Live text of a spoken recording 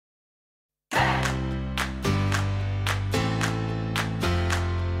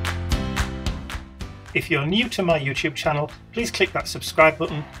If you're new to my YouTube channel, please click that subscribe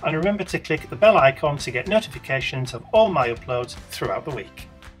button and remember to click the bell icon to get notifications of all my uploads throughout the week.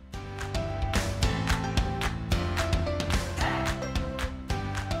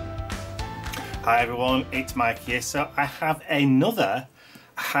 Hi everyone, it's Mike here. So I have another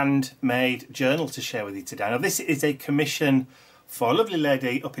handmade journal to share with you today. Now this is a commission for a lovely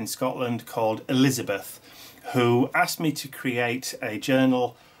lady up in Scotland called Elizabeth, who asked me to create a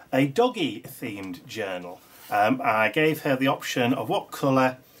journal, a doggy themed journal. I gave her the option of what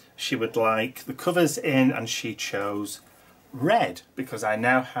colour she would like the covers in, and she chose red because I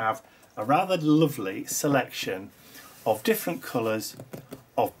now have a rather lovely selection of different colours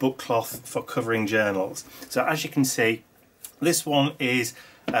of book cloth for covering journals. So as you can see, this one is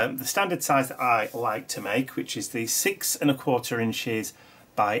the standard size that I like to make, which is the 6 1/4 inches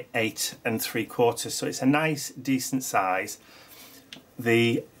by 8 3/4. So it's a nice decent size.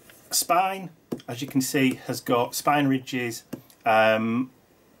 The spine, as you can see, has got spine ridges and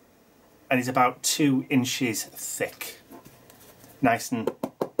is about 2 inches thick. Nice and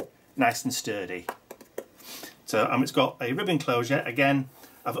sturdy. So it's got a ribbon closure. Again,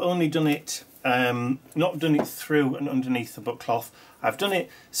 I've only done it, not done it through and underneath the book cloth. I've done it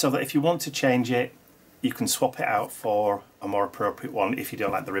so that if you want to change it, you can swap it out for a more appropriate one if you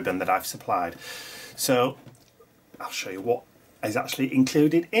don't like the ribbon that I've supplied. So I'll show you what is actually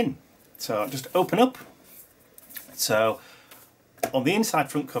included in. So just open up. So on the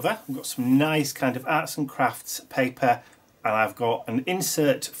inside front cover, we've got some nice kind of arts and crafts paper, and I've got an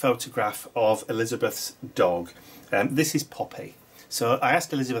insert photograph of Elizabeth's dog. This is Poppy. So I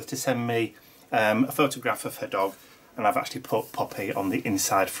asked Elizabeth to send me a photograph of her dog, and I've actually put Poppy on the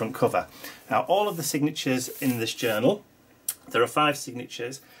inside front cover. Now all of the signatures in this journal, there are 5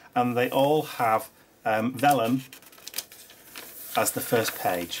 signatures, and they all have vellum as the first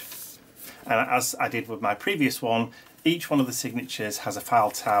page. And as I did with my previous one, each one of the signatures has a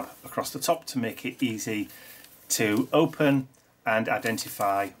file tab across the top to make it easy to open and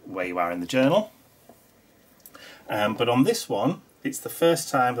identify where you are in the journal. But on this one, it's the first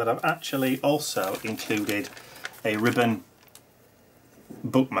time that I've actually also included a ribbon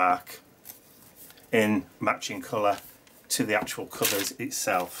bookmark in matching colour to the actual covers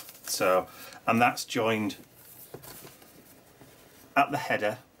itself. So, and that's joined at the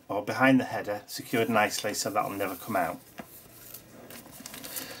header or behind the header, secured nicely so that'll never come out.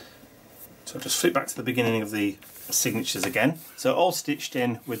 So just flip back to the beginning of the signatures again. So all stitched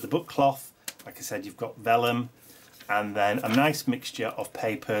in with the book cloth. Like I said, you've got vellum and then a nice mixture of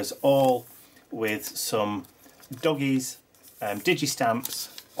papers, all with some doggies, digi-stamps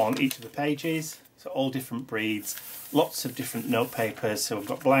on each of the pages. So all different breeds, lots of different note papers. So we've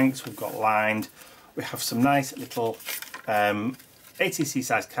got blanks, we've got lined. We have some nice little ATC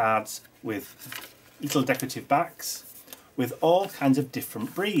size cards with little decorative backs with all kinds of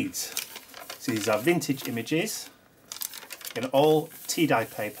different breeds. So these are vintage images in all tea-dye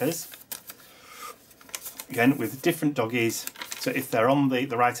papers, again with different doggies. So if they're on the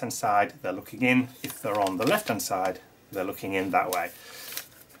right hand side, they're looking in. If they're on the left hand side, they're looking in that way.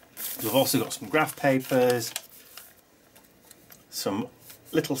 We've also got some graph papers, some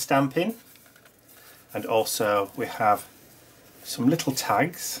little stamping, and also we have some little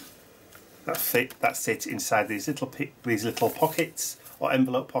tags that sit inside these little pockets or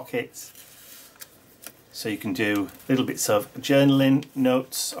envelope pockets. So you can do little bits of journaling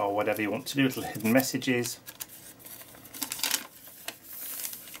notes or whatever you want to do, little hidden messages.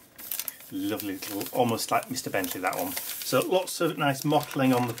 Lovely little, almost like Mr. Bentley, that one. So lots of nice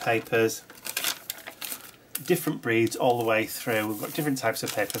mottling on the papers, different breeds all the way through. We've got different types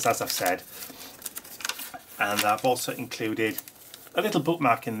of papers, as I've said. And I've also included a little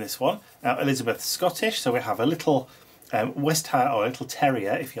bookmark in this one. Now Elizabeth's Scottish, so we have a little West Highland, or a little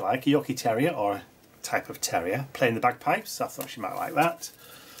terrier if you like, a Yorkie Terrier or a type of terrier, playing the bagpipes. So I thought she might like that.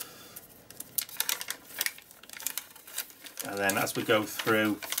 And then as we go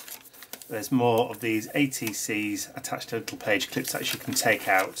through, there's more of these ATCs attached to little page clips that you can take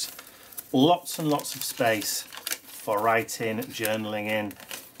out. Lots and lots of space for writing, journaling in.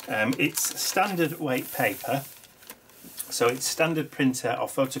 It's standard weight paper, so it's standard printer or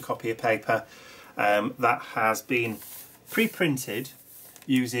photocopier paper that has been pre-printed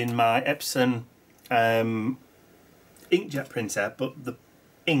using my Epson inkjet printer, but the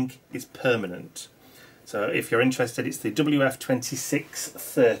ink is permanent. So if you're interested, it's the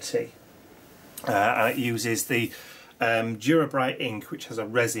WF2630. And it uses the Durabright ink, which has a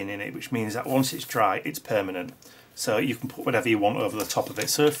resin in it, which means that once it's dry, it's permanent. So you can put whatever you want over the top of it.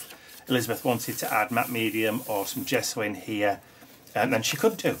 So if Elizabeth wanted to add matte medium or some gesso in here, and then she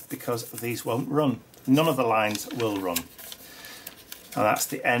could do, because these won't run. none of the lines will run. And that's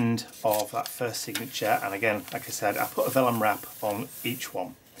the end of that first signature. And again, like I said, I put a vellum wrap on each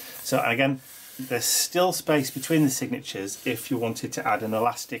one. So, and again, there's still space between the signatures if you wanted to add an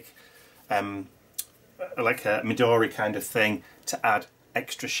elastic, like a Midori kind of thing, to add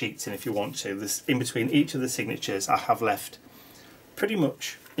extra sheets in if you want to. This, in between each of the signatures, I have left pretty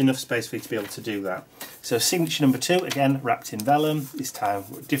much enough space for you to be able to do that. So signature number 2, again, wrapped in vellum, this time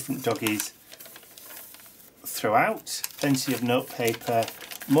with different doggies throughout, plenty of note paper,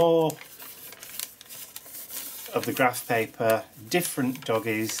 more of the graph paper, different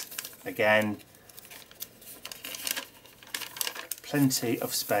doggies, again, plenty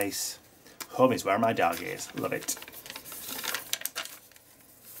of space. Home is where my dog is, love it.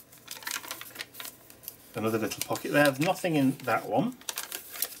 Another little pocket there, there's nothing in that one,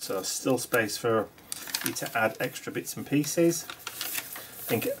 so still space for you to add extra bits and pieces. I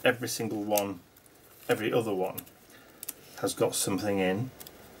think every single one, every other one has got something in.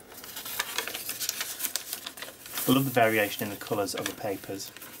 I love the variation in the colours of the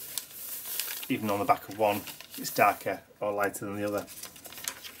papers. Even on the back of one, it's darker or lighter than the other.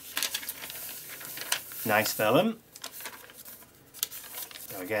 Nice vellum.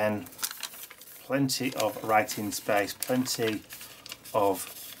 Again, plenty of writing space, plenty of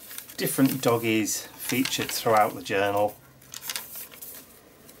different doggies featured throughout the journal.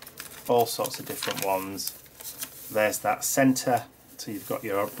 All sorts of different ones. There's that centre, so you've got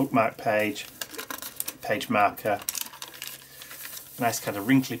your bookmark page, page marker, nice kind of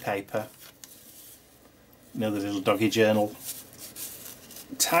wrinkly paper, another little doggy journal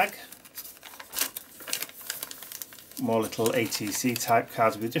tag, more little ATC type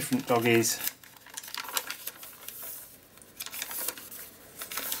cards with different doggies.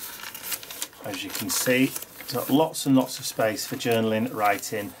 As you can see, got lots and lots of space for journaling,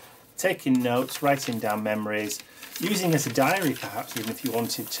 writing, taking notes, writing down memories, using as a diary perhaps even if you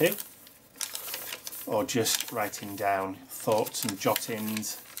wanted to, or just writing down thoughts and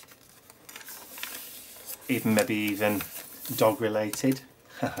jottings, even maybe even dog related.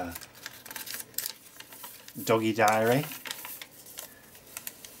 Doggy diary.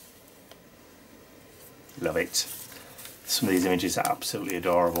 Love it. Some of these images are absolutely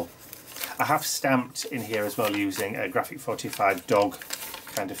adorable. I have stamped in here as well using a Graphic 45 dog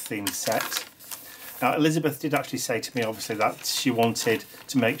kind of themed set. Now Elizabeth did actually say to me obviously that she wanted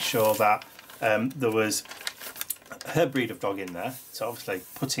to make sure that there was her breed of dog in there, so obviously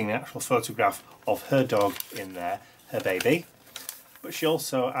putting the actual photograph of her dog in there, her baby, but she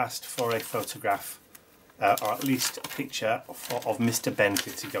also asked for a photograph or at least a picture of Mr.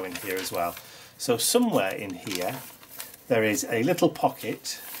 Bentley to go in here as well. So somewhere in here there is a little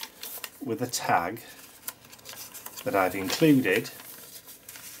pocket with a tag that I've included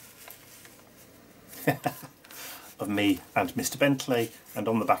of me and Mr. Bentley, and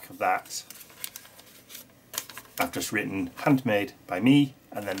on the back of that I've just written handmade by me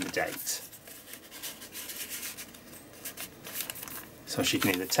and then the date. So she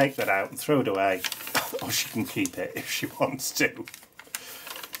can either take that out and throw it away or she can keep it if she wants to.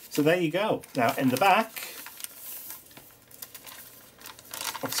 So there you go. Now in the back,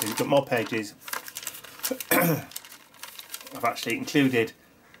 obviously we've got more pages. I've actually included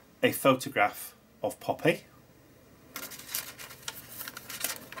a photograph of Poppy.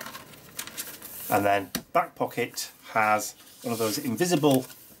 And then back pocket has one of those invisible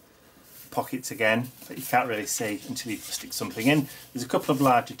pockets again that you can't really see until you stick something in. There's a couple of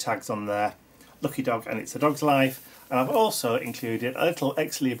larger tags on there, Lucky Dog and It's a Dog's Life, and I've also included a little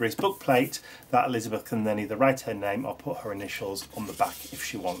Ex Libris book plate that Elizabeth can then either write her name or put her initials on the back if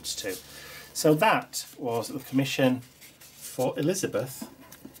she wants to. So that was the commission for Elizabeth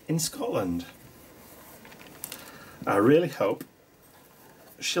in Scotland. I really hope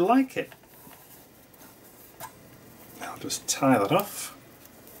she'll like it. I'll just tie that off.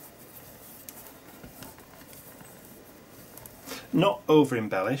 Not over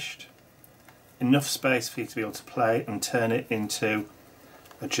embellished, enough space for you to be able to play and turn it into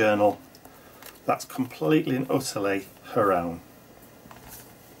a journal that's completely and utterly her own.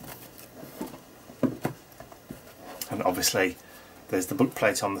 And obviously there's the book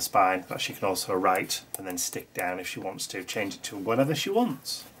plate on the spine that she can also write and then stick down if she wants to, change it to whatever she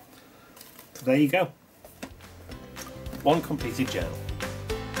wants. So there you go. One completed journal.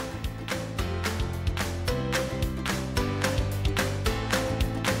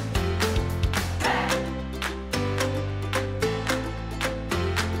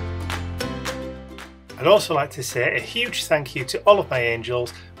 I'd also like to say a huge thank you to all of my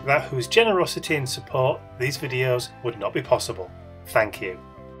angels, without whose generosity and support these videos would not be possible. Thank you.